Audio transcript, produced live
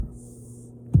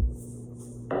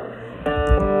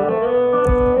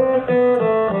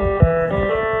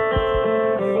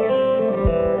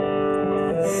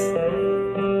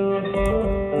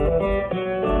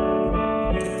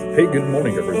Hey, good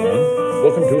morning, everyone.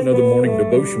 Welcome to another morning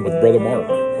devotion with Brother Mark,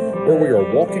 where we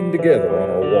are walking together on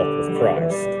our walk with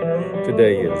Christ.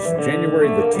 Today is January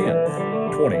the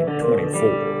 10th,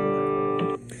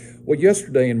 2024. Well,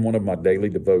 yesterday in one of my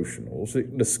daily devotionals,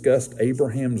 it discussed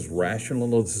Abraham's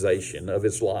rationalization of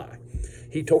his lie.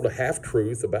 He told a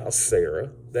half-truth about Sarah,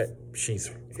 that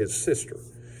she's his sister.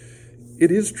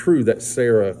 It is true that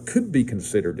Sarah could be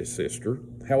considered his sister.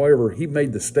 However, he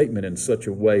made the statement in such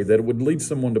a way that it would lead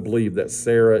someone to believe that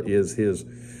Sarah is his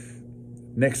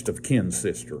next of kin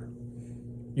sister.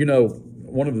 You know,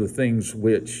 one of the things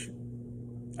which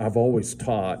I've always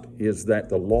taught is that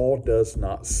the law does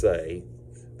not say,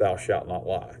 thou shalt not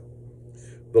lie.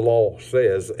 The law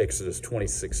says, Exodus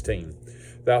 20:16,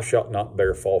 thou shalt not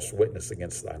bear false witness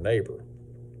against thy neighbor.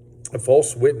 A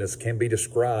false witness can be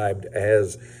described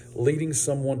as leading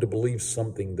someone to believe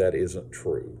something that isn't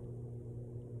true,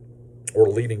 or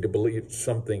leading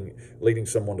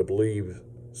someone to believe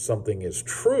something is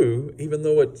true, even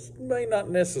though it may not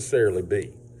necessarily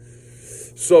be.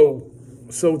 So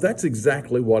that's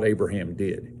exactly what Abraham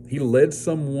did. He led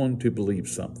someone to believe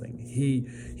something. He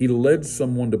led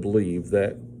someone to believe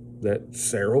that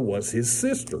Sarah was his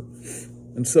sister.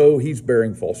 And so he's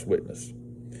bearing false witness.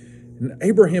 And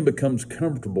Abraham becomes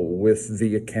comfortable with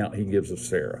the account he gives of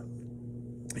Sarah.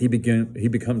 He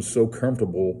becomes so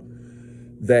comfortable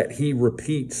that he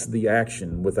repeats the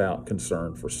action without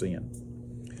concern for sin.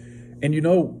 And you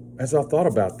know, as I thought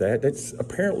about that, that's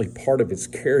apparently part of his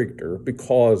character,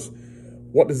 because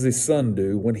what does his son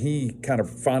do when he kind of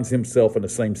finds himself in the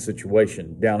same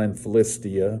situation down in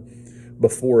Philistia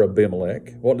before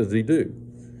Abimelech? What does he do?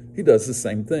 He does the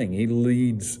same thing. He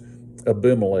leads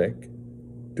Abimelech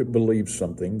to believe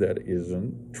something that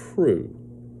isn't true.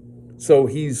 So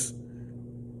he's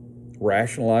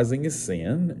rationalizing his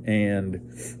sin, and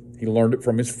he learned it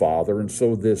from his father, and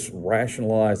so this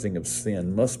rationalizing of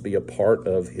sin must be a part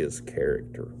of his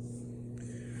character.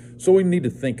 So we need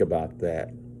to think about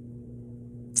that.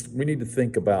 We need to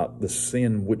think about the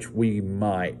sin which we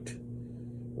might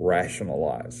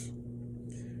rationalize.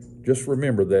 Just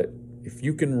remember that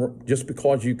just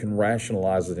because you can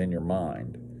rationalize it in your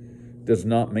mind does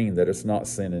not mean that it's not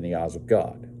sin in the eyes of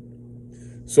God.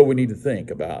 So we need to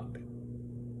think about,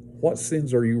 what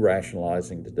sins are you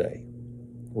rationalizing today?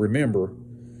 Remember,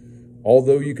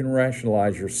 although you can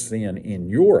rationalize your sin in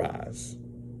your eyes,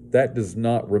 that does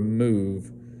not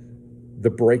remove the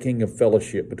breaking of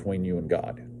fellowship between you and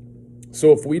God.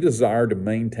 So if we desire to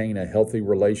maintain a healthy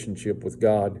relationship with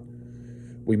God,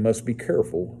 we must be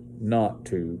careful not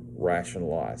to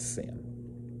rationalize sin.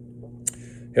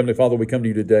 Heavenly Father, we come to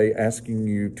you today asking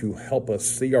you to help us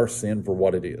see our sin for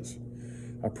what it is.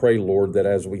 I pray, Lord, that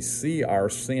as we see our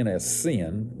sin as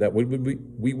sin, that we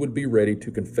would be ready to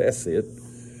confess it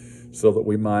so that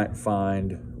we might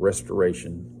find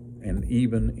restoration and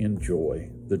even enjoy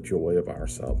the joy of our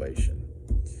salvation.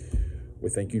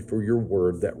 We thank you for your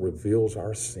word that reveals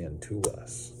our sin to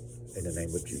us. In the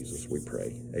name of Jesus, we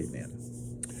pray. Amen.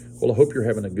 Well, I hope you're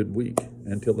having a good week.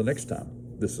 Until the next time,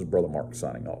 this is Brother Mark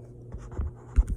signing off.